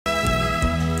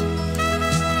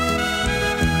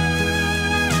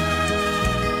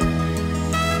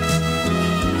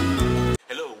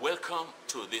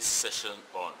this session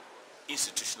on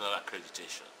institutional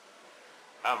accreditation.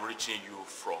 I'm reaching you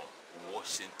from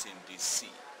Washington, D.C.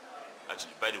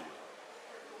 Actually, by the way,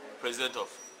 President of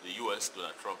the U.S.,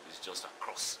 Donald Trump, is just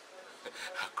across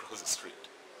the street.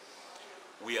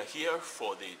 We are here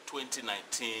for the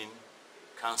 2019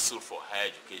 Council for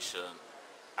Higher Education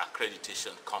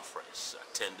Accreditation Conference,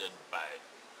 attended by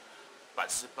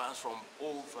participants from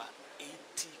over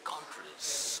 80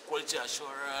 countries, quality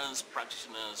assurance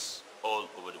practitioners all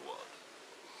over the world.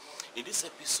 In this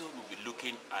episode, we'll be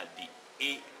looking at the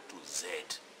A to Z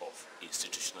of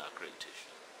institutional accreditation.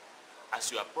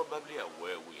 As you are probably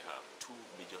aware, we have two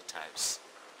major types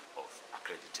of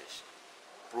accreditation: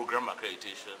 program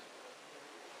accreditation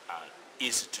and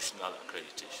institutional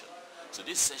accreditation. So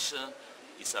this session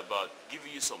is about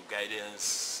giving you some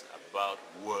guidance about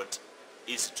what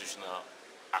institutional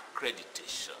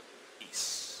accreditation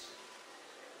is,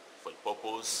 for the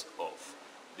purpose of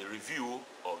the review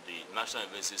of the National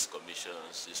Universities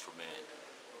Commission's instrument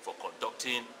for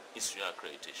conducting institutional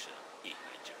accreditation in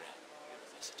Nigerian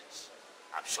universities.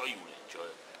 I'm sure you will enjoy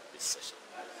this session.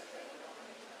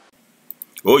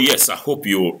 Oh yes, I hope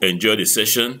you enjoy the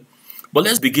session. But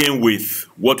let's begin with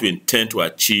what we intend to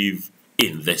achieve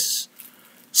in this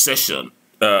session.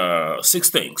 6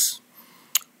 things.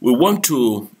 We want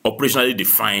to operationally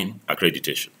define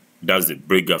accreditation. That's the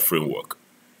Brigger framework.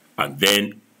 And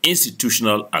then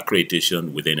institutional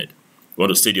accreditation within it. We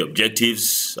want to study the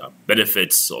objectives and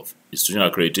benefits of institutional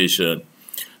accreditation.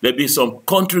 There'll be some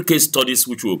country case studies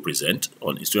which we will present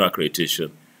on institutional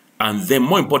accreditation. And then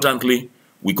more importantly,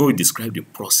 we're going to describe the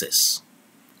process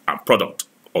and product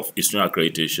of institutional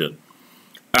accreditation.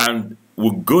 And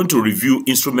we're going to review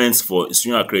instruments for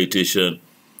institutional accreditation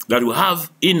that we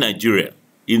have in Nigeria.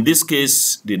 In this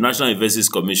case, the National Universities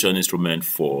Commission instrument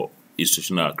for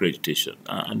institutional accreditation,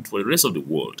 and for the rest of the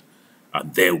world.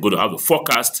 And then we're going to have a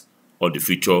forecast on the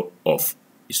future of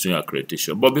institutional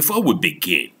accreditation. But before we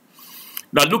begin,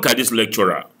 now look at this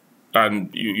lecturer, and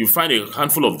you find a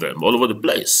handful of them all over the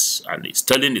place. And he's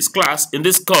telling his class, in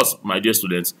this course, my dear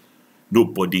students,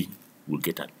 nobody will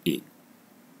get an A.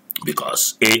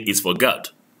 Because A is for God,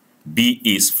 B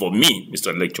is for me,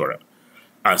 Mr. Lecturer,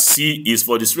 and C is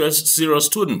for the serious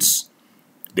students.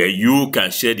 Then you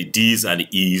can share the D's and the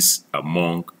E's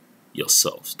among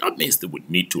yourselves. That means that we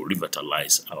need to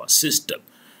revitalize our system.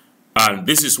 And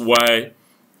this is why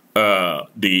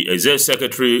the Executive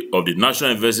Secretary of the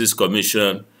National Universities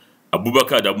Commission,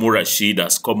 Abubakar Adamu Rashid,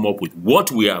 has come up with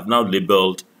what we have now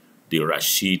labeled the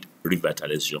Rashid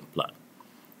Revitalization Plan.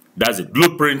 That's a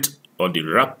blueprint on the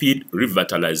rapid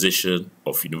revitalization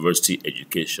of university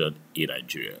education in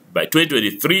Nigeria. By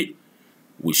 2023,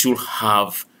 we should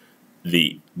have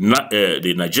the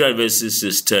Nigerian university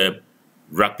system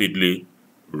rapidly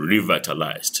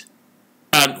revitalized.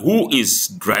 And who is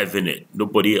driving it?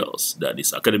 Nobody else. That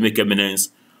is academic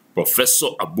eminence, Professor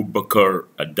Abubakar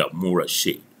Adamu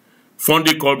Rashid.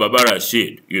 Fondly called Baba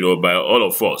Rashid, by all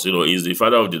of us. He's the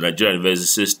father of the Nigerian university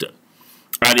system.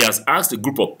 And he has asked a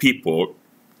group of people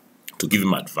to give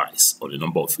him advice on a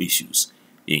number of issues,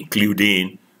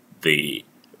 including the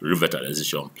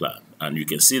revitalization plan. And you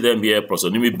can see them here. Professor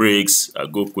Nimi Briggs, I'll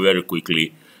go very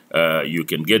quickly. You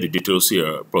can get the details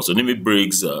here. Professor Nimi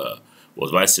Briggs was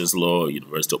Vice Chancellor,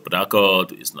 University of Port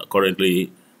Harcourt. He's now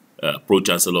currently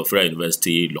Pro-Chancellor of Federal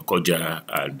University, Lokoja,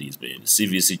 and he's been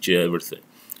CVC chair, everything.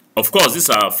 Of course, this is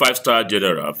our 5-star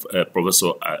general,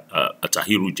 Professor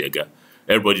Atahiru Jega.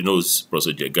 Everybody knows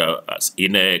Professor Jega as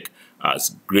INEC,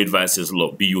 as Great Vice Chancellor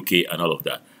of BUK, and all of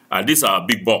that. And this is our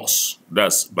big boss.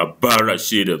 That's Baba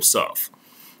Rashid himself.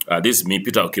 This is me,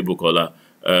 Peter Okebukola.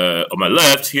 On my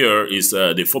left here is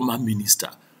the former Minister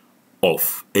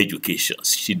of Education.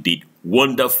 She did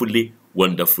wonderfully,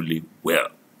 wonderfully well,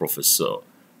 Professor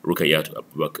Rukayat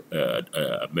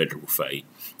Ahmed Rufai.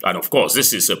 And of course,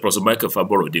 this is Professor Michael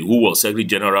Faborode, who was Secretary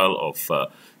General of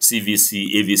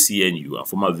CVC, AVCNU, and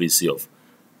former VC of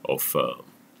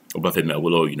Obafemi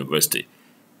Awolowo University.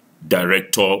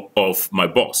 Director of my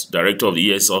boss, Director of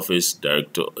the ES Office,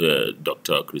 Director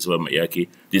Dr. Christopher Mayaki,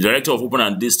 the Director of Open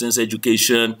and Distance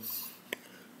Education,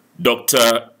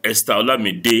 Dr. Esther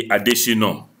Olamide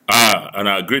Adeshino, and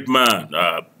our great man,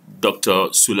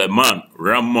 Dr. Suleiman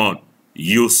Ramon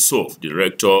Yusuf,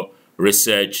 Director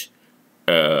Research,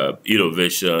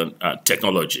 Innovation and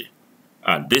Technology.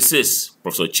 And this is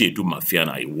Professor Chiedu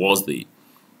Mafiana. He was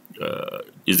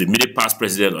is the immediate past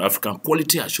president of African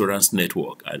Quality Assurance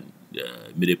Network and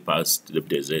immediate past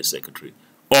deputy executive secretary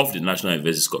of the National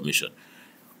Universities Commission.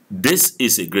 This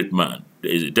is a great man.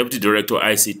 There is a deputy director of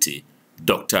ICT,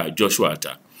 Dr. Joshua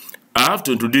Atta. I have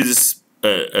to introduce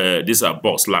this our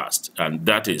boss last, and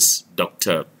that is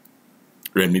Dr.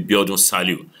 Remy Biodun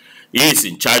Saliu. He is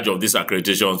in charge of this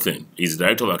accreditation thing. He's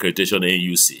director of accreditation at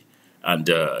NUC, and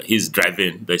he's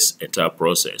driving this entire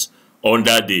process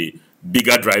under the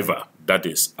bigger driver, that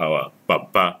is our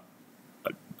Baba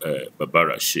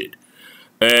Rashid.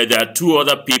 There are two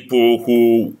other people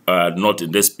who are not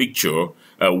in this picture.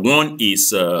 One is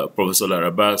Professor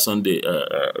Laraba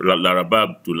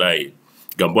Abdullahi,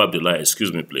 Gambo Abdullahi,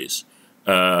 excuse me, please.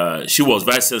 She was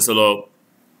Vice Chancellor,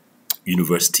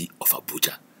 University of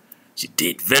Abuja. She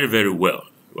did very, very well.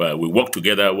 We worked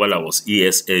together while I was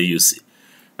ESLUC,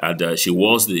 and she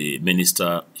was the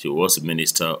minister. She was the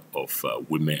Minister of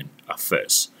Women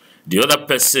Affairs. The other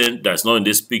person that's not in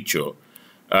this picture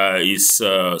is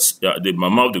the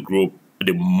mama of the group,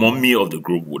 the mommy of the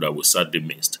group that was sadly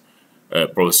missed,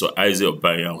 Professor Isaac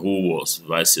Obayan, who was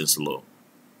Vice Chancellor,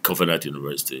 Covenant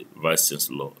University, Vice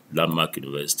Chancellor, Landmark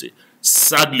University.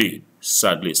 Sadly, she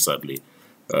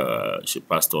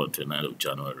passed on 29th of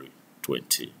January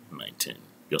 2019,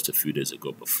 just a few days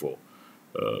ago before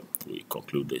we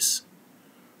conclude this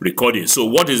recording. So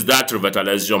what is that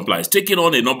revitalization plan? It's taking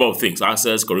on a number of things: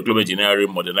 access, curriculum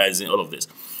engineering, modernizing, all of this.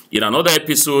 In another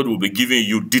episode, we'll be giving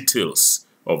you details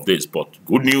of this. But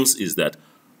good news is that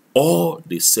all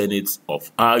the senates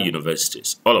of our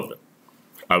universities, all of them,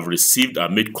 have received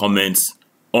and made comments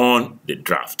on the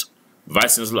draft.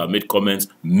 Vice Chancellor have made comments.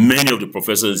 Many of the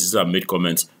professors have made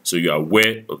comments. So you are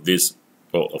aware of this,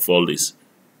 of all these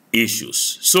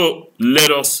issues. So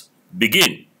let us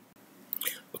begin.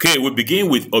 Okay, we begin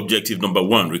with objective number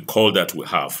 1. Recall that we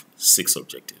have 6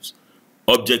 objectives.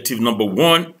 Objective number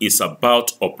 1 is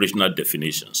about operational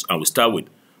definitions. And we start with,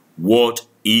 what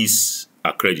is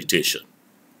accreditation?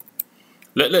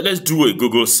 Let's do a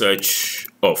Google search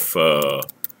of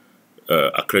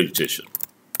accreditation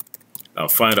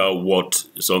and find out what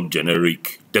some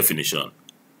generic definition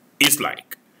is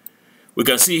like. We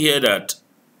can see here that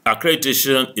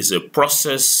accreditation is a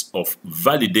process of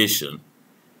validation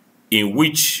in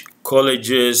which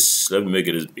colleges, let me make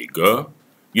it bigger,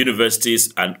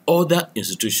 universities and other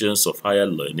institutions of higher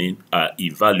learning are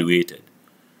evaluated.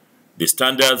 The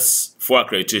standards for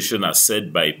accreditation are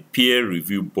set by a peer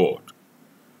review board,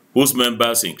 whose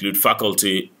members include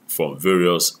faculty from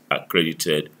various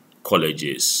accredited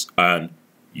colleges and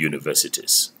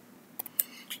universities.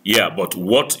 Yeah, but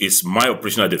what is my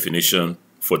operational definition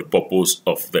for the purpose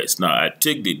of this? Now, I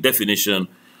take the definition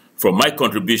from my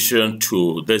contribution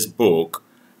to this book,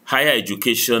 Higher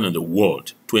Education in the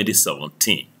World,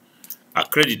 2017.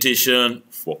 Accreditation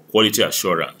for Quality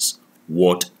Assurance,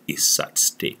 What is at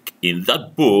Stake? In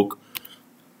that book,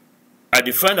 I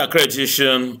define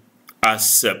accreditation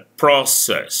as a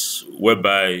process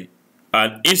whereby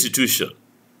an institution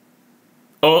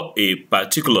or a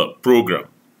particular program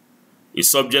is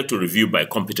subject to review by a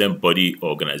competent body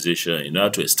or organization in order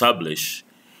to establish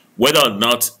whether or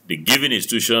not the given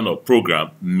institution or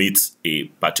program meets a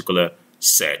particular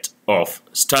set of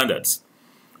standards.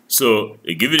 So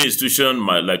a given institution,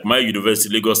 like my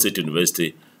university, Lagos State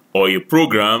University, or a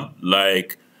program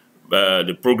like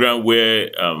the program where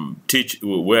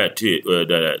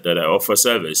that I offer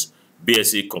service,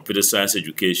 BSc Computer Science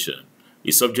Education,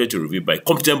 is subject to review by a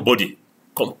competent body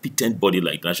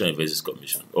like National Universities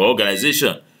Commission, or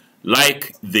organization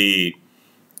like the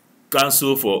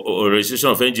Council for Registration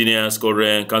of Engineers,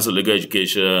 COREN, Council of Legal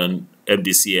Education,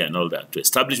 MDCA, and all that, to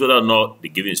establish whether or not the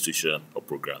given institution or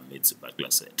program meets a particular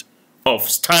set of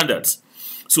standards.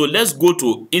 So let's go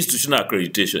to institutional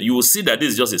accreditation. You will see that this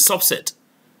is just a subset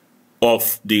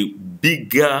of the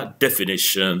bigger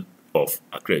definition of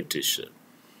accreditation,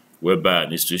 whereby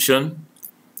an institution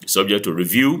is subject to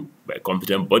review by a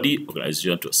competent body,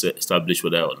 organization, to establish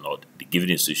whether or not the given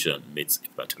institution meets a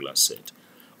particular set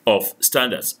of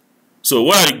standards. So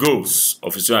what are the goals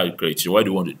of institutional accreditation? Why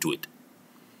do you want to do it?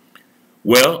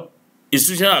 Well,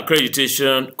 institutional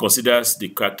accreditation considers the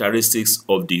characteristics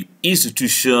of the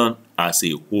institution as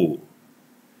a whole.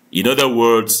 In other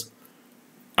words,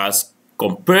 as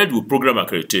compared with program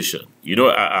accreditation,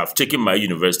 I've taken my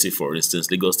university, for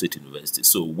instance, Lagos State University.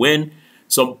 So when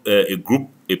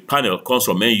a panel comes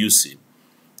from NUC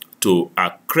to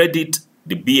accredit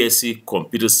the BSc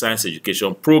Computer Science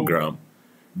Education program,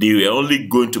 they were only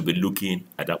going to be looking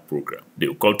at that program. They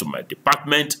will come to my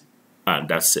department and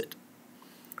that's it.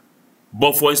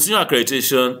 But for institutional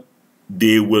accreditation,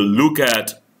 they will look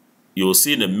at, you'll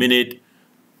see in a minute,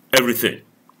 everything.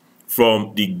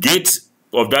 From the gate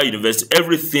of that university,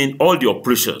 everything, all the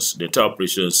operations, the entire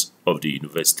operations of the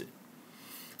university.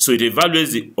 So it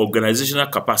evaluates the organizational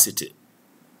capacity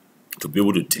to be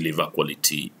able to deliver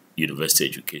quality university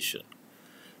education.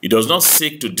 It does not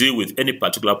seek to deal with any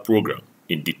particular program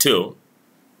in detail,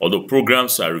 although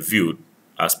programs are reviewed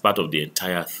as part of the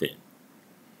entire thing.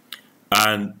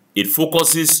 And it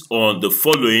focuses on the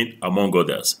following, among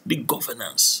others: the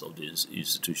governance of this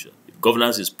institution. If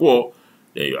governance is poor,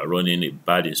 then you are running a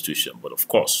bad institution. But of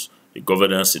course, the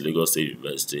governance in Lagos State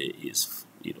University is,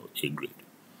 A grade.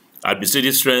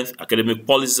 Administrative strength, academic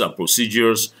policies and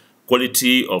procedures,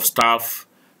 quality of staff,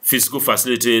 physical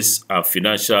facilities, and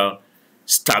financial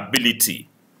stability.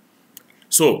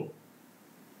 So,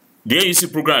 the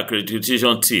NUC program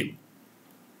accreditation team,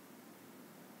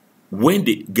 when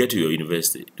they get to your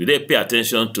university, do they pay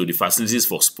attention to the facilities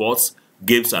for sports,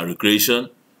 games, and recreation?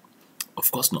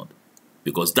 Of course not,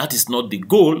 because that is not the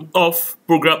goal of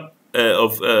program.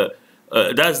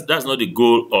 That's not the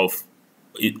goal of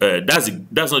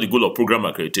that's not the goal of program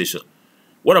accreditation.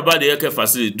 What about the healthcare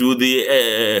facility? Do the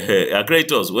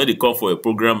accreditors, when they come for a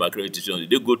program accreditation, do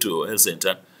they go to a health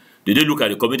center? Do they look at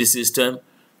the community system?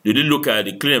 Do they look at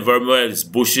the clean environment where it's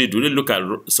bushy? Do they look at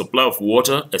supply of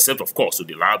water, except of course to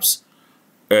the labs,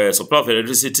 supply of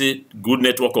electricity, good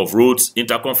network of roads,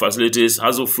 intercom facilities,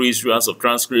 hassle-free issuance of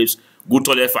transcripts, good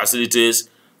toilet facilities?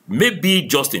 Maybe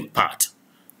just in part.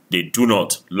 They do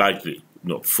not likely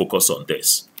focus on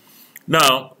this.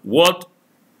 Now, what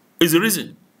is the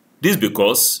reason? This is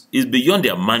because it's beyond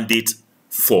their mandate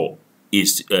for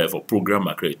program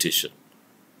accreditation.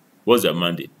 What's their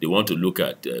mandate? They want to look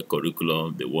at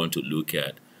curriculum, they want to look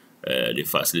at the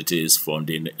facilities,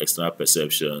 funding, external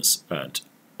perceptions, and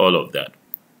all of that.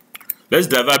 Let's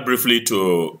divert briefly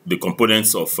to the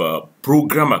components of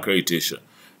program accreditation.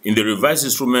 In the revised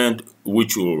instrument,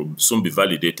 which will soon be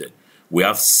validated, we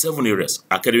have 7 areas: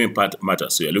 academic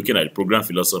matters. So you're looking at the program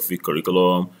philosophy,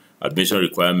 curriculum, admission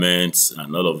requirements,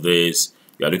 and all of this.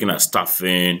 You are looking at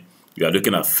staffing. You are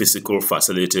looking at physical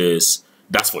facilities.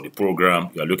 That's for the program.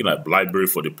 You are looking at library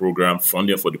for the program,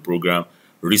 funding for the program,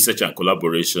 research and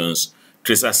collaborations,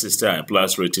 tracer system and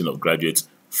employers rating of graduates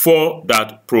for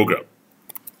that program.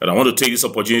 And I want to take this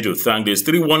opportunity to thank these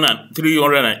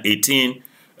 318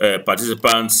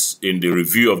 participants in the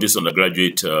review of this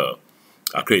undergraduate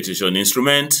accreditation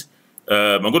instrument.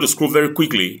 I'm going to scroll very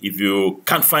quickly. If you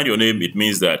can't find your name, it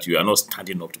means that you are not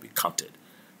standing up to be counted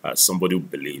as somebody who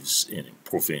believes in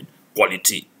improving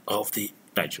quality of the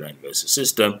Nigerian university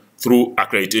system through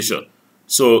accreditation.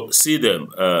 So see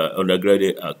them,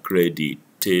 undergraduate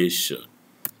accreditation.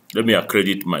 Let me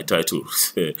accredit my title.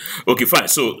 Okay, fine.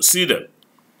 So see them.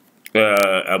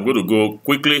 I'm going to go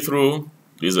quickly through.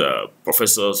 These are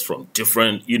professors from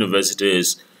different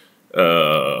universities.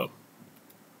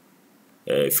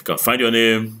 If you can find your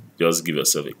name, just give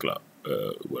yourself a clap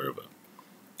wherever.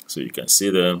 So you can see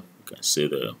them, you can see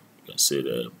them, you can see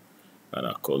them. And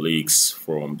our colleagues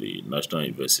from the National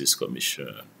Universities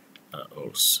Commission are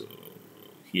also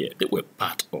here. They were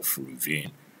part of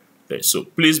reviewing this. So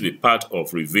please be part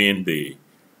of reviewing the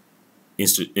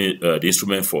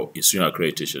instrument for institutional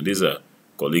accreditation. These are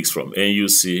colleagues from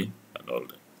NUC and all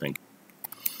that. Thank you.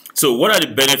 So what are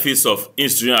the benefits of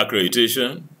institutional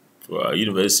accreditation for our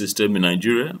university system in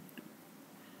Nigeria?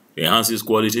 It enhances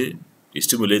quality, it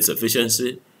stimulates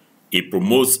efficiency, it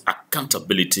promotes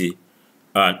accountability,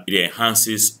 and it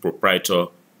enhances proprietor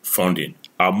funding,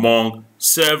 among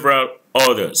several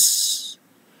others.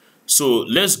 So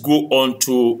let's go on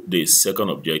to the second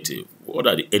objective. What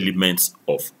are the elements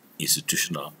of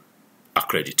institutional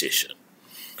accreditation?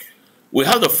 We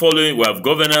have the following. We have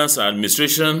governance and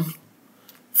administration,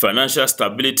 financial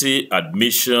stability,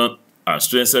 admission and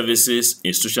student services,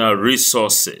 institutional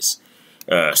resources,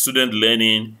 student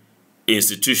learning,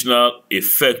 institutional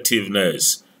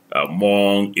effectiveness,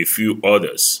 among a few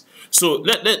others. So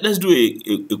let's do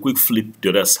a quick flip the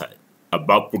other side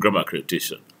about program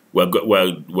accreditation.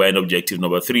 We're in objective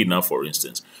number 3 now, for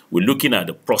instance. We're looking at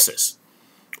the process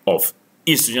of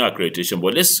institutional accreditation,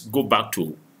 but let's go back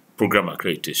to program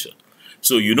accreditation.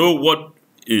 So what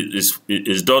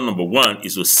is done. Number 1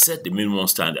 is to set the minimum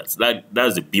standards.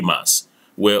 That's the BMAS,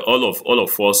 where all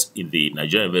of us in the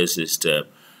Nigerian university system,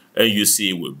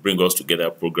 NUC will bring us together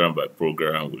program by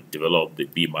program. We'll develop the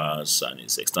BMAS, and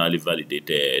it's externally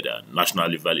validated and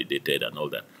nationally validated and all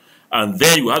that. And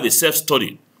then you have a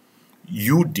self-study.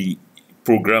 You, the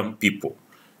program people,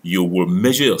 you will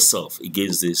measure yourself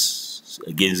against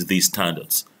these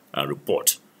standards and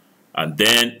report. And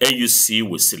then NUC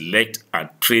will select and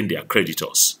train the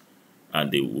accreditors,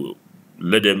 and they will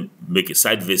let them make a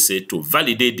site visit to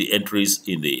validate the entries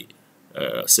in the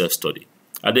self-study.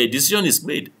 And the decision is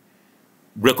made.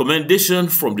 Recommendation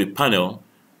from the panel,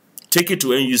 take it to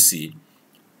NUC.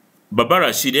 Baba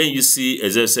Rashid, NUC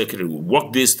Executive Secretary, will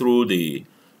walk this through the,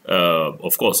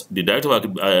 of course, the Director of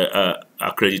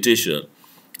Accreditation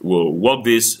We'll work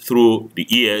this through the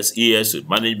ES to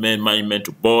management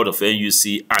to board of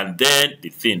NUC, and then the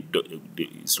thing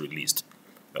is released,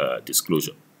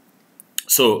 disclosure.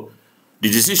 So the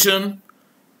decision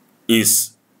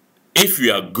is, if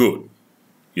you are good,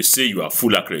 you say you are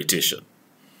full accreditation.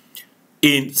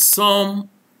 In some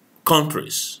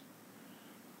countries,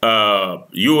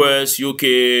 US,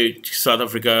 UK, South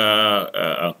Africa,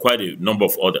 and quite a number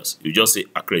of others, you just say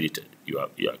accredited. You are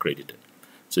accredited.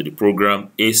 So the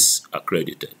program is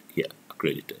accredited. Here,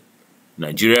 accredited.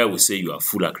 Nigeria will say you are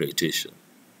full accreditation.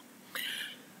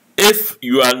 If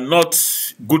you are not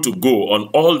good to go on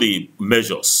all the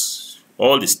measures,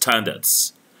 all the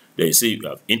standards, then you say you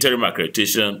have interim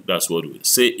accreditation. That's what we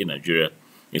say in Nigeria.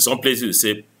 In some places, we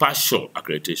say partial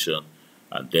accreditation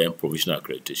and then provisional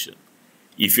accreditation.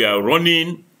 If you are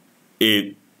running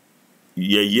a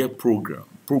year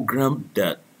program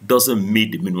that doesn't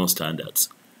meet the minimum standards,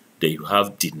 then you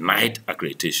have denied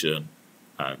accreditation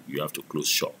and you have to close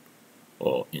shop.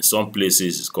 Or in some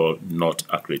places, it's called not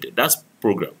accredited. That's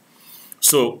program.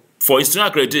 So for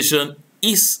institutional accreditation,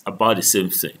 it's about the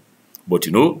same thing. But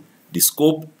you know, the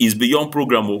scope is beyond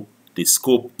program. The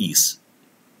scope is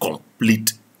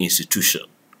complete institution.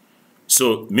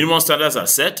 So minimum standards are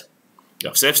set. You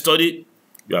have self-study.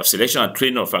 You have selection and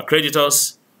training of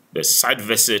accreditors. There's site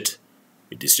visit.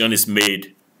 A decision is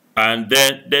made. And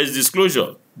then there's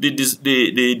disclosure. The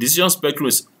decision spectrum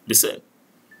is the same.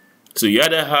 So you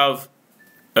either have,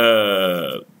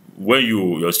 when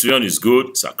your student is good,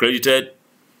 it's accredited.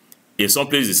 In some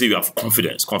places, they say you have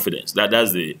confidence.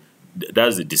 That's the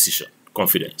decision,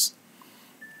 confidence.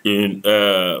 When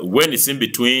it's in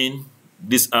between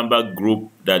this amber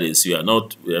group, that is, you're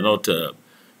not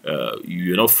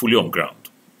fully on ground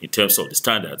in terms of the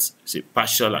standards. Say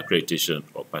partial accreditation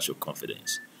or partial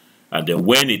confidence. And then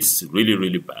when it's really,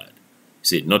 really bad,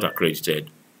 say not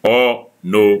accredited or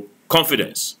no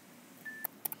confidence.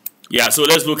 Yeah, so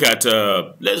let's look at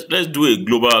let's do a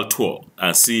global tour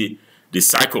and see the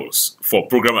cycles for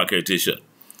program accreditation.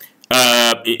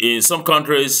 In some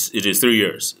countries, it is 3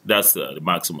 years. That's the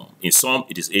maximum. In some,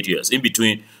 it is 8 years. In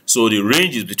between, so the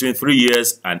range is between 3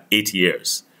 years and 8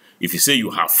 years. If you say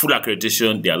you have full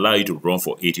accreditation, they allow you to run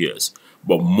for 8 years.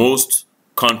 But most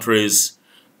countries,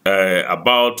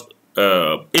 about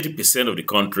 80% of the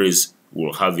countries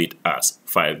will have it as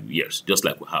 5 years, just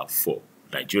like we have for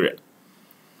Nigeria.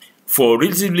 For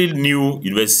relatively new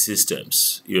university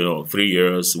systems, 3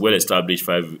 years, well-established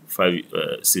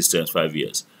systems, 5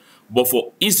 years. But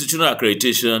for institutional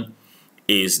accreditation,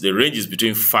 the range is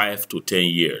between 5 to 10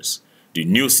 years. The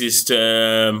new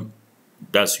system,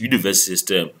 that's university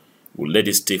system, will let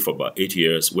it stay for about 8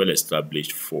 years,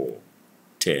 well-established for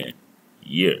 10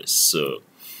 years. So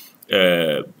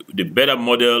the better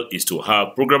model is to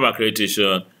have program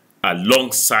accreditation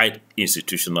alongside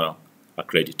institutional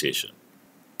accreditation.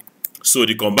 So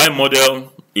the combined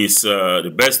model is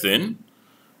the best thing.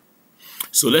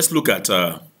 So let's look at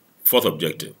fourth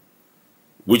objective,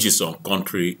 which is on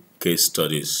country case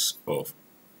studies of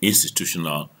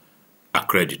institutional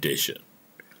accreditation.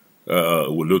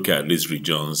 We'll look at these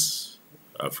regions: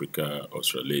 Africa,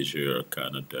 Australasia,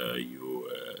 Canada,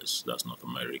 US, that's North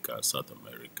America, South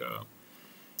America,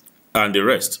 and the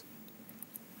rest.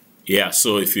 Yeah,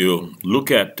 so if you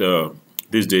look at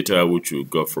this data, which we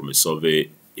got from a survey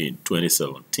in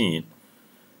 2017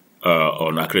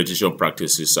 on accreditation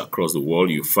practices across the world,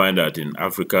 you find that in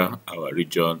Africa, our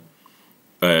region,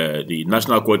 the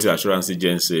National Quality Assurance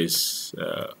Agencies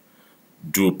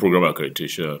do program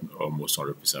accreditation almost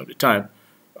 100% of the time,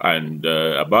 and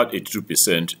about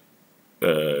 82%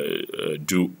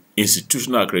 do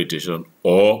institutional accreditation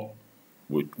or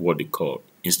with what they call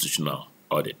institutional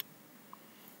audit.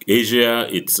 Asia,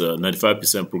 it's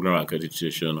 95% program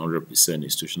accreditation, 100%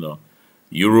 institutional.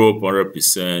 Europe,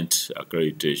 100%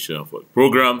 accreditation for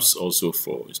programs, also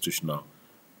for institutional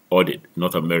audit.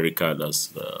 North America,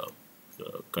 that's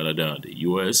Canada and the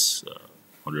US,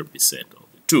 100% of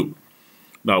the two.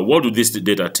 Now, what do this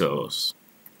data tell us?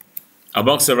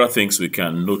 Among several things, we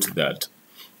can note that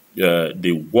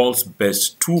the world's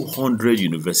best 200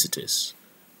 universities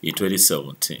in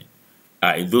 2017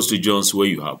 are in those regions where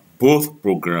you have both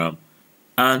program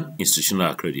and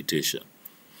institutional accreditation.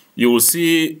 You will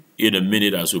see in a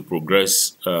minute as we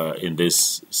progress in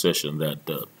this session that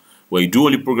when you do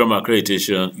only program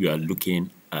accreditation, you are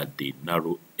looking at the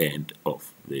narrow end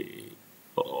of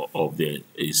the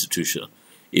institution.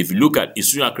 If you look at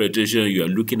institutional accreditation, you are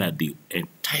looking at the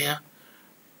entire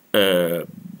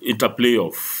interplay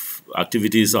of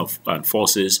activities and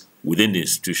forces within the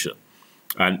institution.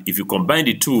 And if you combine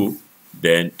the two,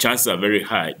 then chances are very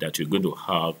high that you're going to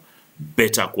have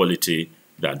better quality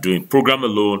than doing program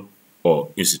alone or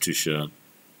institution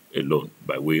alone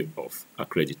by way of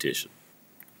accreditation.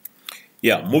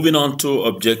 Yeah, moving on to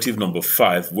objective number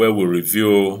 5, where we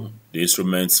review the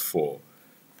instruments for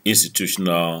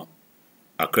institutional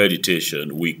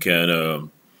accreditation. We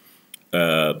can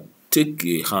take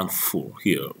a handful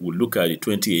here. We'll look at the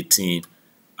 2018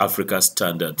 Africa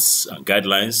Standards and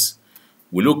Guidelines.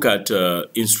 We look at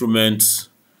instruments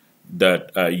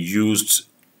that are used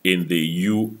in the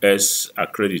U.S.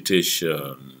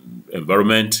 accreditation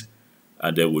environment,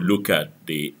 and then we look at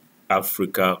the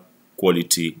Africa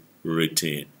Quality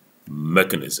Rating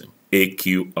Mechanism,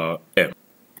 AQRM.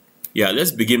 Yeah,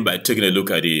 let's begin by taking a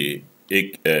look at the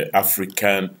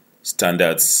African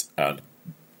Standards and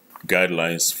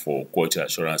Guidelines for Quality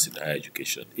Assurance in Higher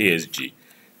Education,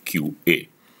 ASGQA.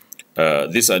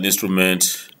 This is an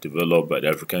instrument developed by the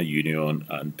African Union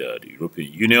and the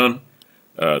European Union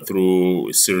through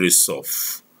a series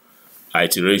of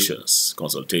iterations,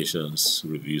 consultations,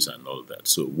 reviews, and all that.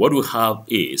 So what we have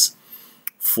is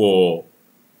for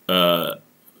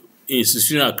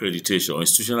institutional accreditation or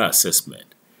institutional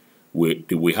assessment,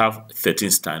 we have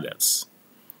 13 standards.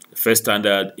 The first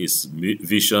standard is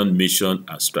vision, mission,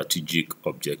 and strategic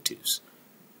objectives.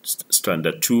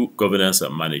 Standard 2, governance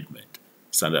and management.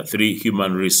 Standard 3,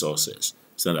 human resources.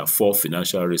 Standard 4,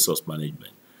 financial resource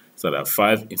management. Standard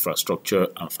 5, infrastructure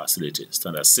and facilities.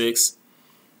 Standard 6,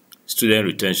 student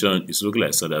retention. Is looking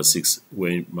like standard 6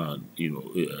 when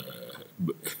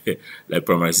like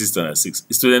primary 6, standard 6.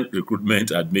 Student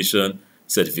recruitment, admission,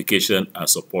 certification, and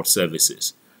support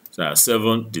services. Standard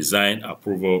 7, design,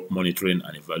 approval, monitoring,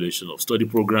 and evaluation of study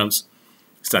programs.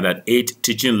 Standard 8,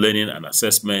 teaching, learning, and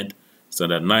assessment.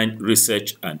 Standard 9,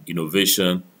 research and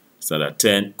innovation. Standard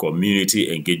 10,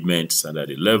 community engagement. Standard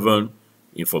 11,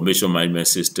 information management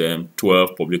system.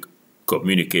 12, public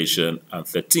communication. And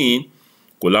 13,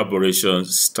 collaboration,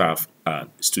 staff, and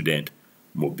student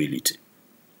mobility.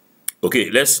 Okay,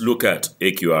 let's look at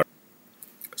AQRM.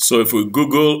 So if we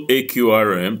Google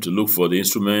AQRM to look for the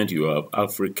instrument, you have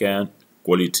African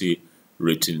Quality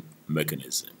Rating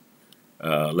Mechanism.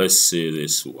 Let's see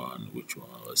this one. Which one?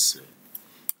 Let's see.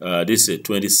 This is a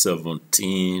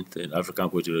 2017 African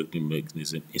Quality Rating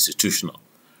Mechanism institutional.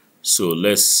 So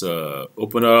let's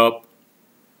open it up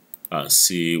and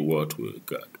see what we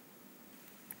got.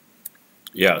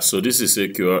 Yeah, so this is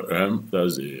AQRM.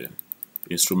 That's the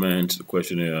instrument, the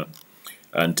questionnaire.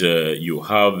 And you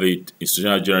have it,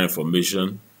 institutional general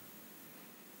information,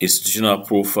 institutional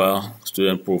profile,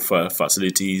 student profile,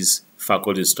 facilities,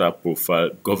 faculty staff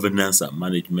profile, governance and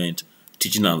management,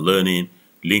 teaching and learning,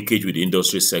 linkage with the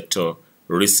industry sector,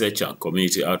 research and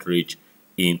community outreach,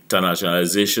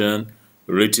 internationalization,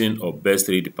 rating of best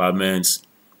 3 departments,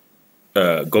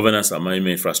 governance and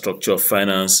management, infrastructure,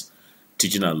 finance,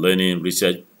 teaching and learning,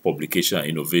 research, publication and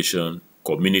innovation,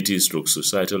 community stroke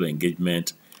societal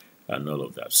engagement, and all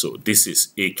of that. So this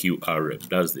is AQRM.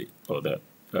 That's the other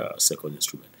second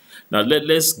instrument. Now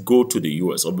let's go to the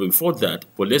US. Or before that,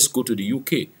 but let's go to the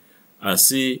UK and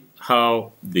see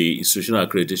how the institutional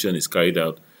accreditation is carried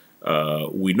out.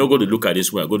 We're not going to look at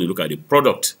this. We're going to look at the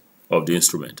product of the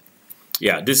instrument.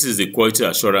 Yeah, this is the Quality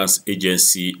Assurance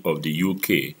Agency of the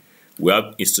UK. We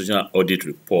have institutional audit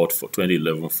report for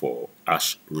 2011 for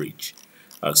Ashridge.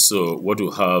 So what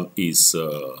we have is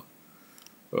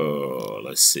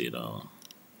let's see now.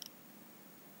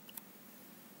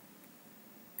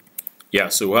 Yeah,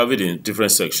 so we have it in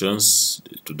different sections: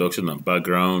 introduction and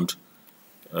background,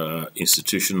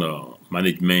 institutional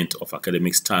management of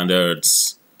academic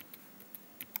standards,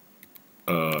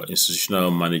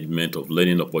 institutional management of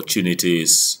learning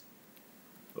opportunities,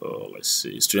 let's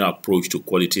see, institutional approach to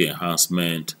quality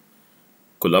enhancement,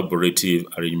 collaborative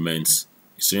arrangements,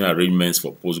 institutional arrangements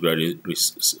for postgraduate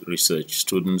research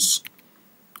students,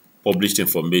 published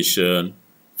information,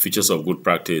 features of good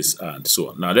practice, and so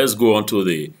on. Now let's go on to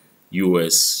the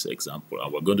US example,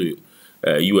 and we're going to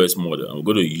US model, and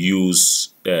we're going to use,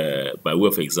 by way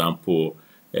of example,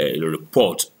 a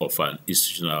report of an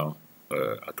institutional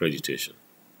accreditation.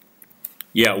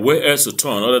 Yeah, where else to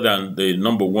turn other than the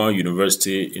 #1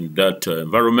 university in that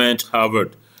environment,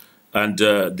 Harvard, and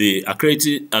the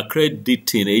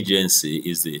accrediting agency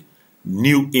is the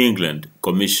New England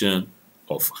Commission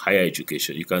of Higher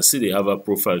Education. You can see they have a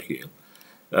profile here.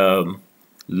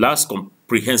 Last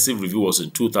comprehensive review was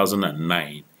in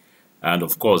 2009, and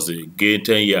of course they gained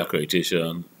 10-year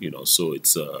accreditation. So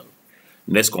its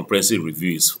next comprehensive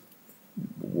review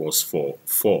was for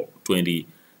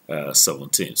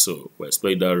 2017. So we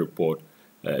expect that report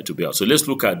to be out. So let's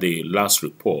look at the last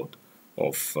report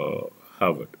of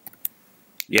Harvard.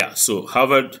 Yeah, so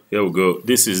Harvard, here we go.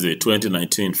 This is the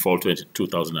 2019 fall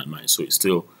 2009, so it's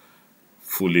still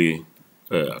fully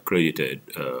accredited.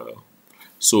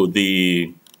 So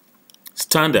the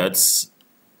standards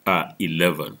are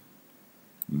 11: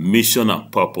 mission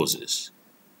and purposes,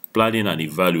 planning and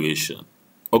evaluation,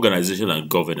 organization and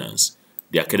governance,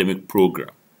 the academic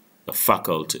program, the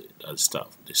faculty and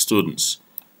staff, the students,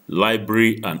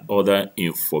 library and other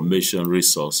information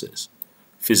resources,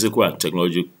 physical and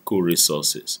technological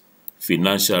resources,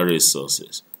 financial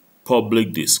resources,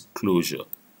 public disclosure,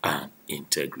 and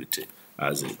integrity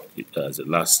as a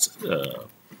last.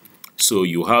 So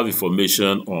you have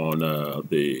information on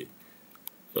the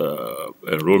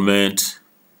enrollment,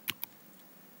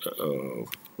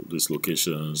 these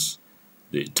locations,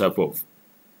 the type of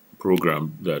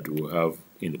program that we have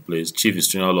in the place, chief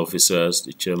institutional officers,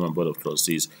 the chairman, board of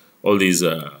trustees, all these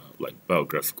like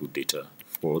biographical data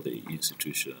for the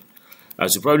institution.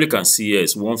 As you probably can see here,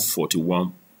 it's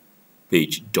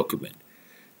 141-page document.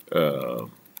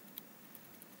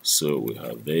 So we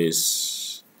have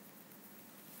this.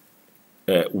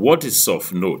 What is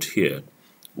of note here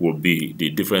will be the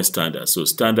different standards. So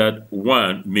standard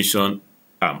 1, mission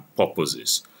and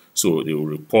purposes. So they will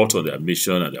report on their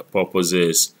mission and their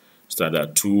purposes.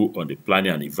 Standard 2 on the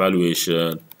planning and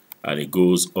evaluation, and it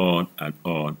goes on and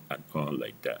on and on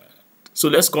like that. So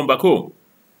let's come back home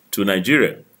to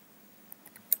Nigeria.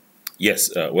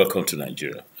 Yes, welcome to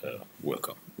Nigeria.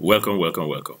 Welcome.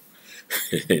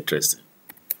 Interesting.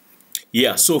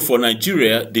 Yeah, so for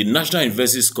Nigeria, the National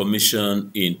Universities Commission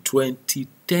in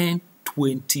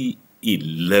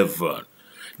 2010-2011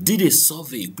 did a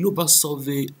survey, global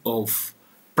survey of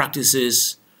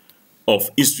practices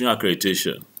of institutional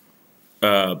accreditation.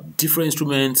 Different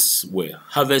instruments were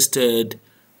harvested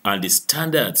and the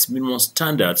standards, minimum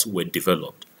standards, were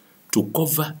developed to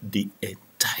cover the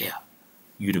entire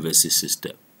university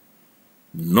system.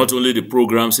 Not only the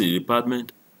programs in the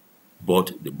department,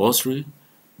 but the bursary,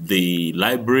 the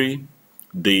library,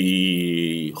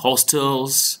 the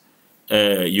hostels.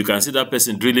 You can see that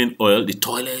person drilling oil, the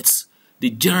toilets,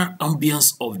 the general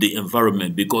ambience of the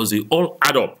environment, because they all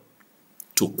add up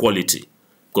to quality.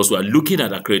 Because we are looking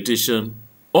at accreditation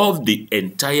of the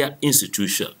entire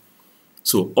institution.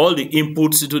 So all the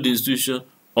inputs into the institution,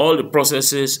 all the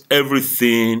processes,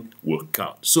 everything will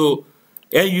count. So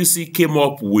NUC came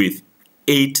up with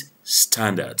 8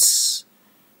 standards.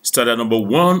 Standard number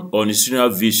 1 on institutional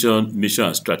vision, mission,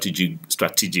 and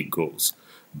strategic goals.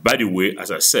 By the way,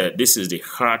 as I said, this is the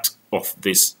heart of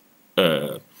this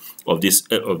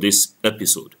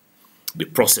episode, the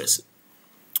process.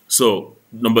 So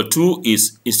number 2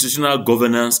 is institutional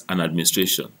governance and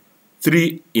administration.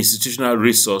 3, institutional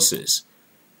resources.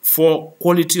 4,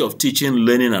 quality of teaching,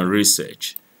 learning, and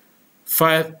research.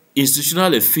 5,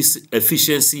 institutional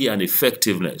efficiency and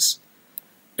effectiveness.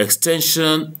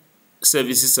 Extension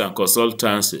services and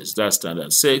consultancies, that's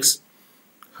standard 6.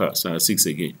 Standard 6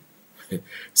 again.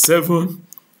 7,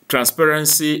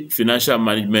 transparency, financial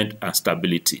management, and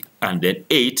stability. And then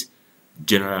 8,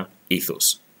 general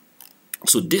ethos.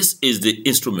 So this is the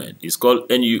instrument. It's called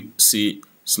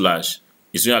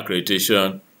NUC/Institutional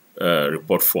Accreditation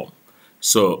Report Form.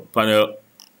 So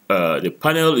the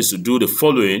panel is to do the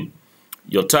following.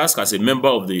 Your task as a member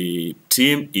of the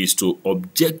team is to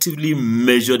objectively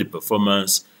measure the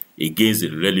performance against the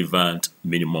relevant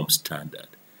minimum standard.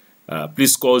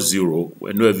 Please score 0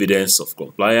 when no evidence of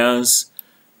compliance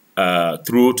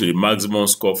through to the maximum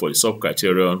score for the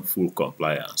sub-criterion full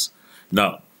compliance.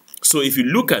 Now, so if you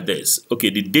look at this,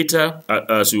 okay, the data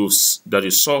that you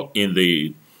saw in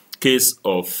the case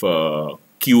of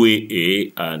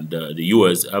QAA and the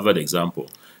US Harvard example,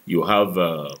 you have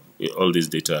all this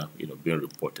data being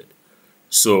reported.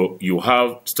 So you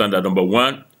have standard number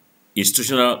 1,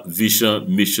 institutional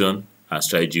vision, mission, and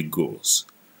strategic goals.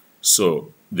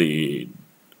 So the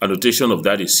annotation of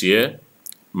that is here,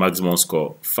 maximum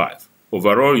score 5.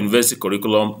 Overall university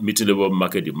curriculum meeting labor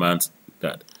market demands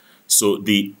that. So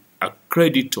the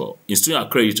accreditor, institutional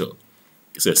accreditor,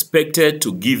 is expected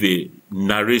to give a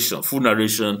narration, full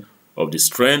narration of the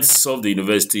strengths of the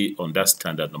university on that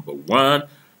standard number 1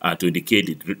 and to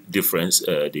indicate the difference,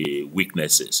 the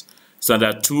weaknesses.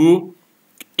 Standard 2,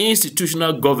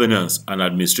 institutional governance and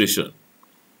administration.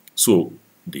 So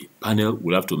the panel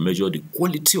will have to measure the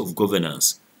quality of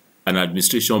governance and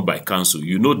administration by council.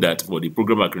 You know that for the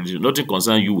program accreditation, nothing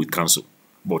concerns you with council.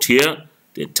 But here,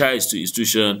 the entire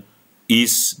institution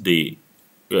is the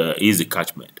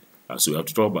catchment. And so we have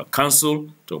to talk about council,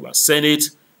 talk about senate,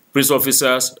 principal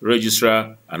officers,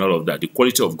 registrar, and all of that. The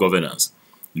quality of governance.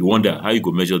 You wonder how you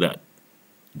go measure that.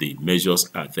 The measures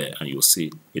are there, and you'll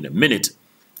see in a minute.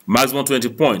 Maximum 20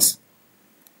 points.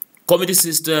 Committee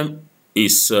system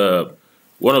is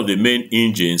one of the main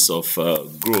engines of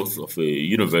growth of a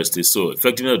university. So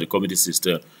effectiveness of the committee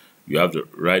system, you have to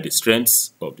write the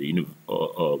strengths of the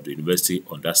university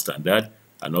on that standard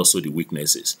and also the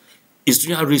weaknesses.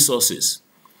 Institutional resources,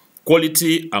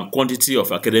 quality and quantity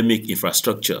of academic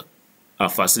infrastructure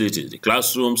and facilities, the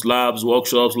classrooms, labs,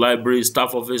 workshops, libraries,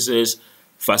 staff offices,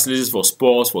 facilities for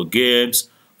sports, for games,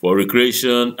 for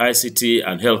recreation, ICT,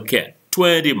 and healthcare,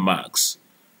 20 marks.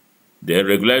 The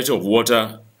regularity of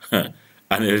water and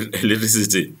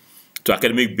electricity to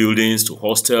academic buildings, to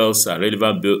hostels and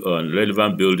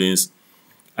relevant buildings,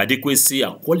 adequacy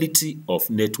and quality of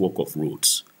network of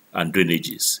roads and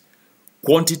drainages,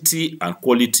 quantity and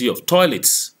quality of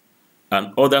toilets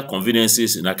and other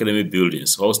conveniences in academic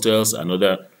buildings, hostels and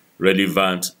other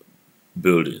relevant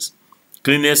buildings.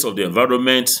 Cleanness of the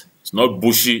environment, it's not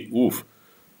bushy, oof.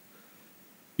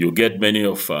 You get many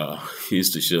of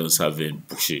institutions having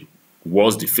bushy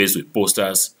walls defaced with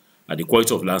posters, and the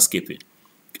quality of landscaping.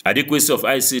 Adequacy of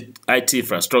IT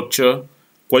infrastructure,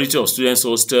 quality of students'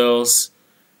 hostels,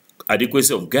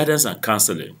 adequacy of guidance and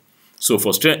counseling. So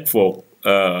for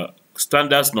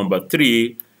standards number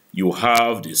 3, you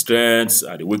have the strengths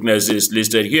and the weaknesses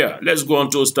listed here. Let's go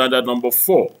on to standard number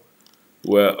 4.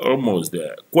 We're almost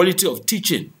there. Quality of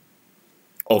teaching,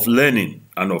 of learning,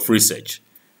 and of research.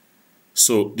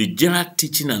 So the general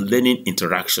teaching and learning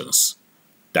interactions,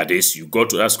 that is, you go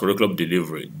to that curriculum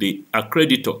delivery, the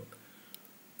accreditor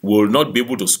will not be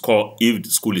able to score if the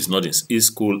school is not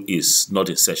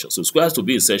in session. So school has to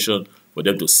be in session for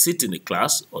them to sit in the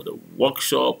class or the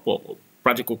workshop or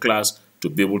practical class to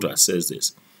be able to assess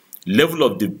this. Level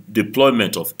of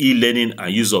deployment of e-learning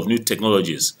and use of new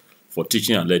technologies for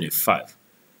teaching and learning, 5.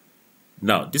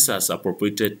 Now, this has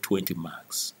appropriated 20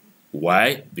 marks.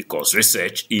 Why? Because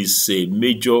research is a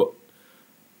major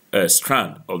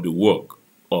strand of the work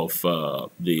of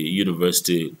the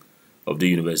university.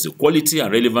 Quality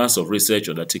and relevance of research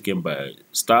undertaken by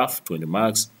staff, 20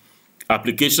 marks.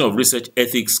 Application of research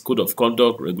ethics, code of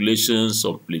conduct, regulations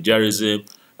on plagiarism,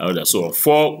 and others. So on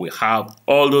 4, we have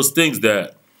all those things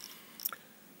there.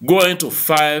 Going to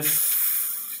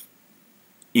 5,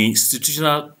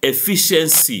 institutional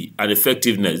efficiency and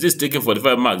effectiveness. This is taken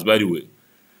 45 marks, by the way.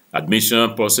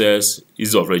 Admission process,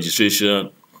 ease of registration,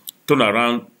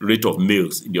 turnaround rate of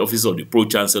mails in the office of the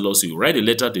pro-chancellor. So you write a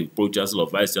letter to the pro-chancellor or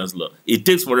vice-chancellor. It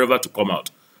takes forever to come out.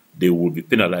 They will be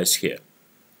penalized here.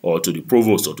 Or to the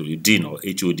provost or to the dean or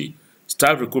HOD.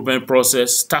 Staff recruitment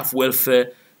process, staff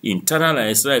welfare, internal and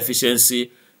external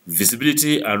efficiency,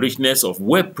 visibility and richness of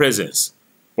web presence,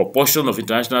 proportion of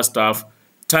international staff,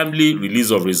 timely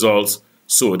release of results.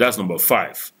 So that's number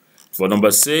 5. For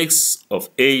number 6 of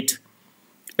 8,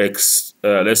 let's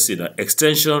see that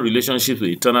extension, relationships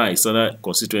with internal and external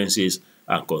constituencies,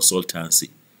 and consultancy.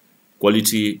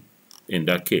 Quality in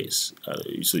that case.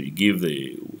 So you give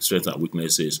the strengths and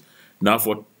weaknesses. Now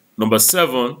for number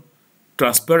 7,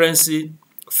 transparency,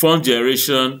 fund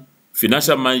generation,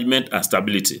 financial management, and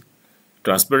stability.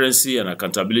 Transparency and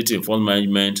accountability in fund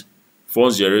management,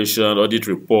 funds generation, audit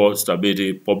report,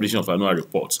 stability, publishing of annual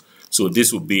reports. So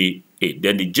this will be 8.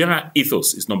 Then the general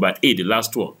ethos is number 8, the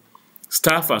last one.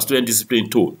 Staff and student discipline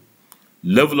tone,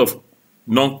 level of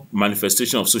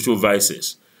non-manifestation of social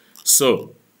vices.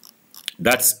 So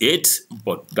that's it,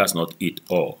 but that's not it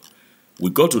all.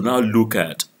 We got to now look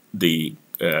at the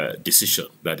decision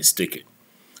that is taken.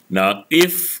 Now,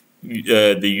 if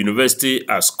the university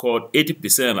has scored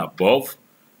 80% and above,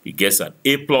 it gets an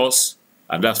A+,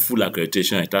 and that's full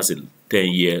accreditation. It has a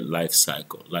 10-year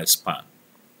lifespan.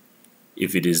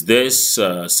 If it is this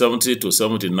 70 to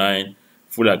 79,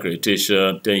 full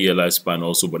accreditation, 10-year lifespan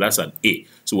also, but that's an A.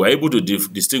 So we're able to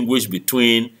distinguish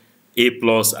between A+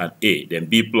 and A, then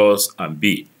B+ and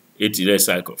B, 8-year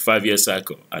cycle, 5-year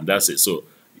cycle, and that's it. So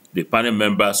the panel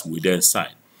members will then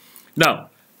sign. Now,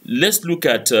 let's look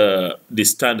at the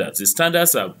standards. The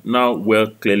standards are now well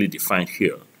clearly defined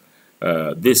here.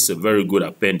 This is a very good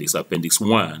appendix. Appendix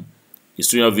 1,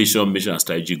 institutional vision, mission, and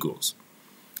strategy goals.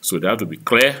 So they have to be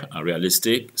clear and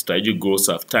realistic. Strategic goals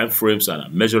have time frames and are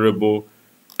measurable,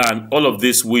 and all of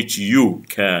this which you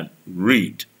can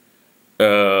read.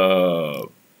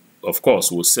 Of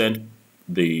course, we'll send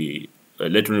the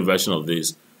electronic version of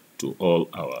this to all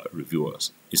our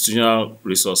reviewers. Institutional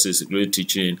resources, including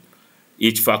teaching.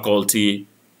 Each faculty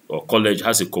or college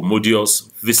has a commodious,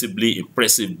 visibly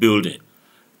impressive building.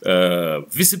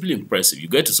 Visibly impressive. You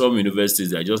get to some universities,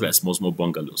 they are just like small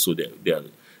bungalows, so they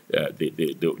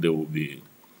will be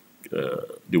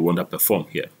they won't underperform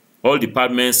here. All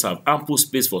departments have ample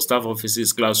space for staff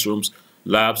offices, classrooms,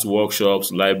 labs,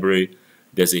 workshops, library.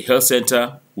 There's a health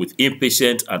center with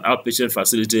inpatient and outpatient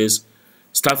facilities.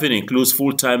 Staffing includes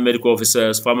full-time medical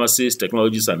officers, pharmacists,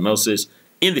 technologists, and nurses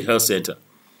in the health center.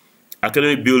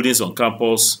 Academic buildings on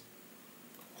campus,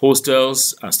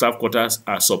 hostels, and staff quarters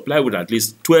are supplied with at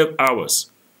least 12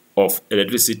 hours of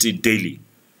electricity daily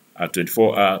and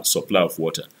 24-hour supply of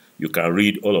water. You can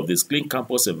read all of this. Clean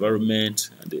campus environment,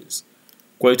 and this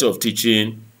quality of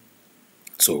teaching.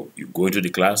 So you go into the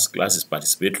class is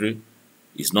participatory,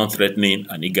 it's non-threatening,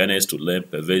 and eagerness to learn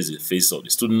pervades the face of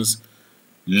the students.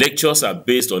 Lectures are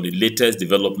based on the latest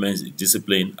developments in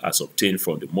discipline as obtained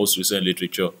from the most recent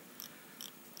literature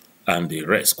and the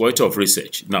rest. Quality of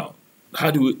research. Now,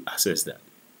 how do we assess that?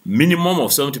 Minimum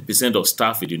of 70% of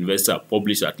staff at the university have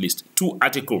published at least 2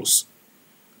 articles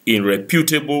in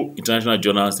reputable international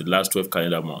journals in the last 12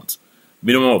 calendar months.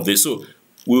 Minimum of this. So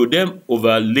we will then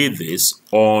overlay this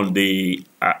on the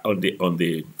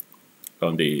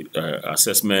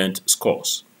assessment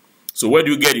scores. So where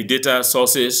do you get the data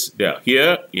sources? They are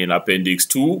here in Appendix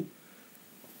 2.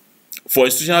 For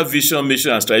institutional vision,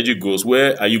 mission, and strategic goals,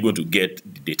 where are you going to get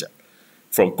the data?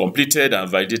 From completed and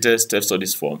validated self-study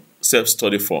form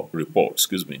report,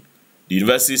 the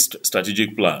university's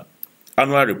strategic plan,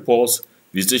 annual reports,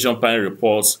 visitation panel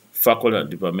reports, faculty and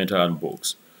departmental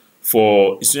handbooks.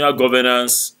 For institutional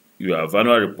governance, you have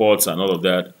annual reports and all of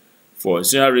that. For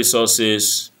institutional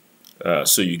resources,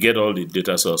 so you get all the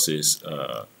data sources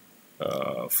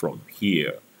from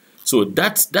here. So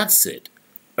that's it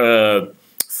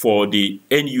for the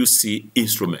NUC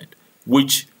instrument,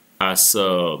 which, as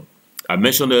I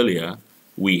mentioned earlier,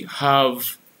 we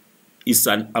have is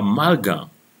an amalgam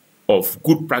of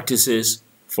good practices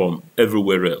from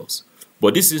everywhere else.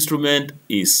 But this instrument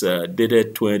is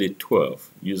dated 2012,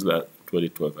 used that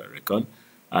 2012, I reckon,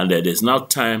 and there's now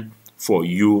time for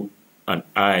you and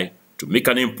I to make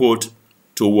an input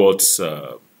towards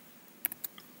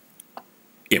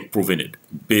improving it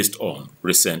based on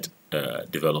recent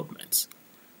developments.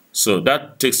 So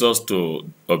that takes us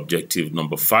to objective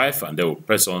number 5, and then we'll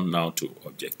press on now to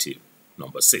objective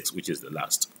number 6, which is the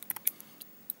last.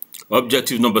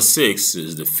 Objective number 6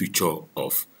 is the future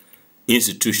of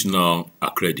institutional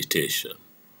accreditation.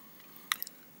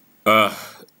 On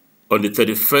the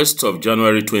 31st of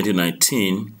January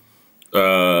 2019,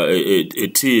 a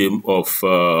team of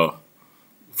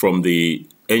from the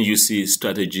NUC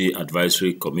Strategy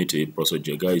Advisory Committee, Professor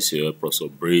Jega is here, Professor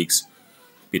Briggs,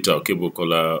 Peter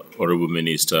Okebukola, Honorable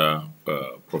Minister,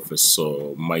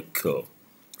 Professor Michael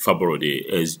Faborode,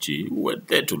 SG, were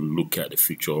there to look at the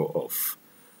future of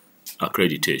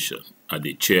accreditation at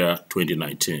the Chair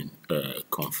 2019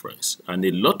 conference. And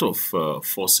a lot of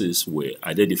forces were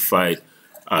identified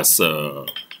as that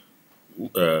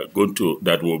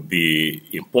will be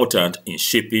important in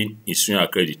shaping institutional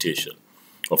accreditation.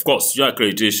 Of course, institutional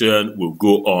accreditation will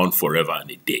go on forever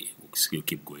and a day. We'll still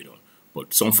keep going on.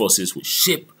 But some forces will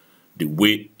shape the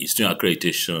way institutional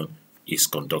accreditation is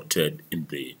conducted in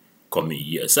the coming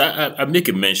years. I make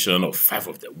a mention of 5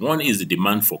 of them. One is the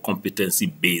demand for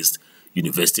competency-based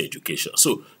university education.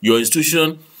 So your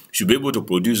institution should be able to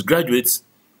produce graduates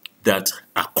that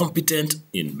are competent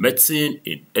in medicine,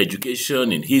 in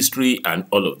education, in history, and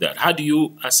all of that. How do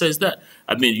you assess that?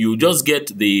 I mean, you just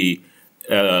get the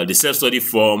self-study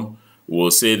form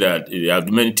will say that you have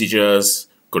many teachers,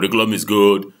 curriculum is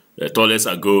good, the toilets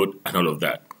are good, and all of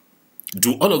that.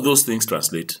 Do all of those things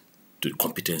translate to the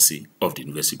competency of the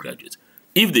university graduates?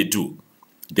 If they do,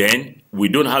 then we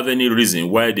don't have any reason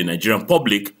why the Nigerian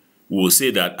public will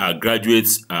say that our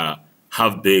graduates are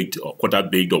half-baked or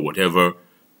quarter-baked or whatever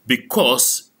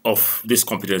because of this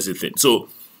competency thing. So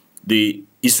the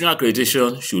institutional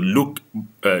accreditation should look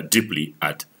deeply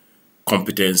at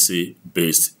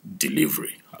competency-based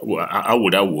delivery. How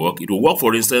would that work? It will work,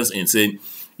 for instance, in saying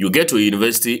you get to a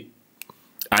university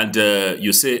and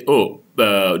you say, oh,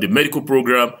 the medical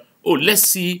program, oh, let's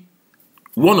see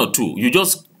 1 or 2. You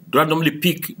just randomly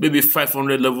pick maybe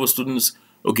 500 level students.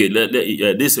 Okay,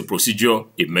 this is a procedure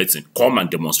in medicine. Come and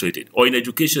demonstrate it. Or in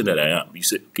education that I am. You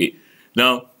say, okay,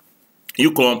 now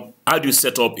you come. How do you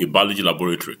set up a biology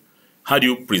laboratory? How do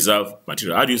you preserve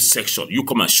material? How do you section? You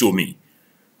come and show me.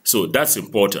 So that's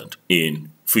important in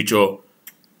future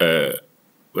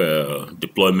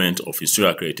deployment of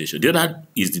institutional accreditation. The other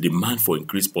is the demand for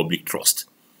increased public trust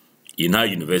in our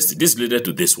university. This is related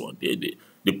to this one.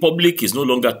 The public is no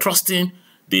longer trusting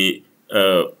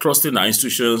our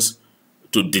institutions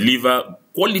to deliver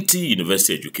quality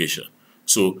university education.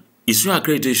 So institutional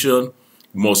accreditation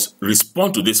must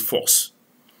respond to this force.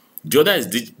 The other is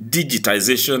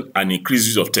digitization and increased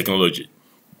use of technology.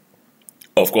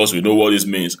 Of course, we know what this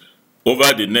means.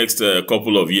 Over the next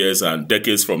couple of years and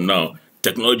decades from now,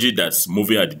 technology that's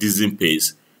moving at a dizzying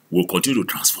pace will continue to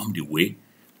transform the way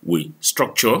we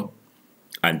structure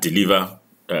and deliver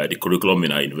the curriculum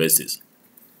in our universities.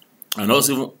 And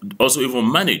also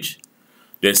even manage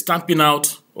the stamping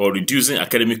out or reducing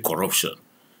academic corruption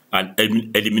and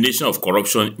elimination of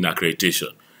corruption in accreditation.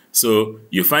 So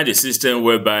you find a system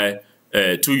whereby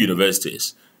two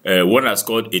universities, one has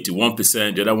scored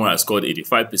 81%, the other one has scored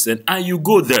 85%, and you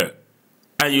go there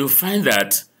and you find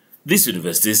that these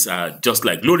universities are just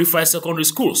like glorified secondary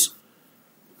schools.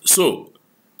 So,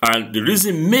 and the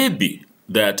reason may be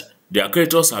that the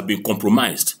accreditors have been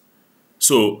compromised.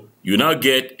 So you now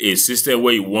get a system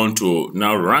where you want to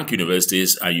now rank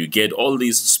universities and you get all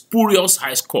these spurious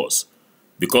high scores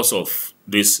because of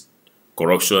this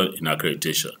corruption in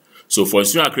accreditation. So for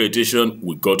institutional accreditation,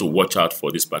 we got to watch out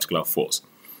for this particular force.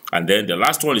 And then the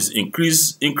last one is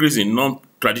increase in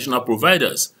non-traditional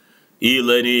providers,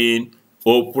 e-learning,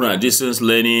 open and distance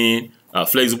learning,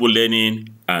 flexible learning,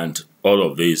 and all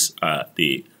of these are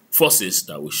the forces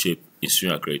that will shape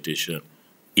institutional accreditation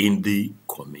in the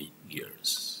coming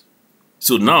years.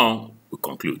 So now we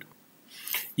conclude.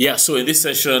 Yeah, so in this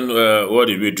session, what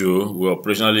did we do? We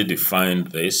operationally defined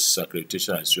this accreditation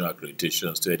and institutional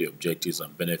accreditation, studied the objectives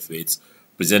and benefits,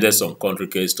 presented some country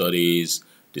case studies,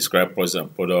 described process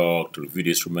and product, reviewed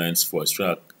instruments for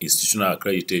institutional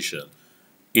accreditation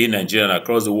in Nigeria and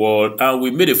across the world, and we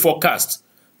made a forecast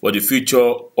for the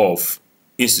future of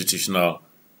institutional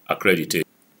accreditation.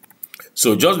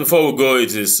 So just before we go,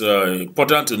 it is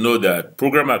important to know that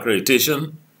program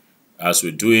accreditation, as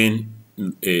we're doing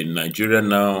in Nigeria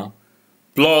now,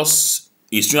 plus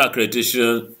institutional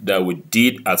accreditation that we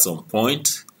did at some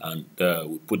point, and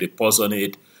we put a pause on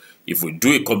it. If we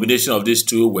do a combination of these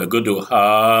two, we're going to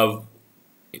have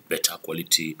a better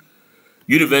quality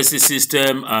university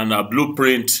system and a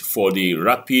blueprint for the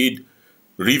rapid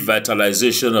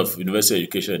revitalization of university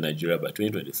education in Nigeria by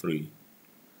 2023.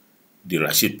 The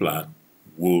Rashid Plan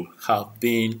will have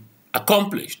been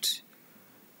accomplished.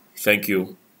 Thank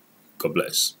you. God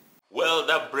bless. Well,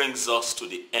 that brings us to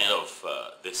the end of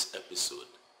this episode.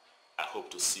 I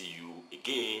hope to see you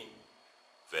again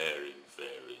very,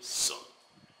 very soon.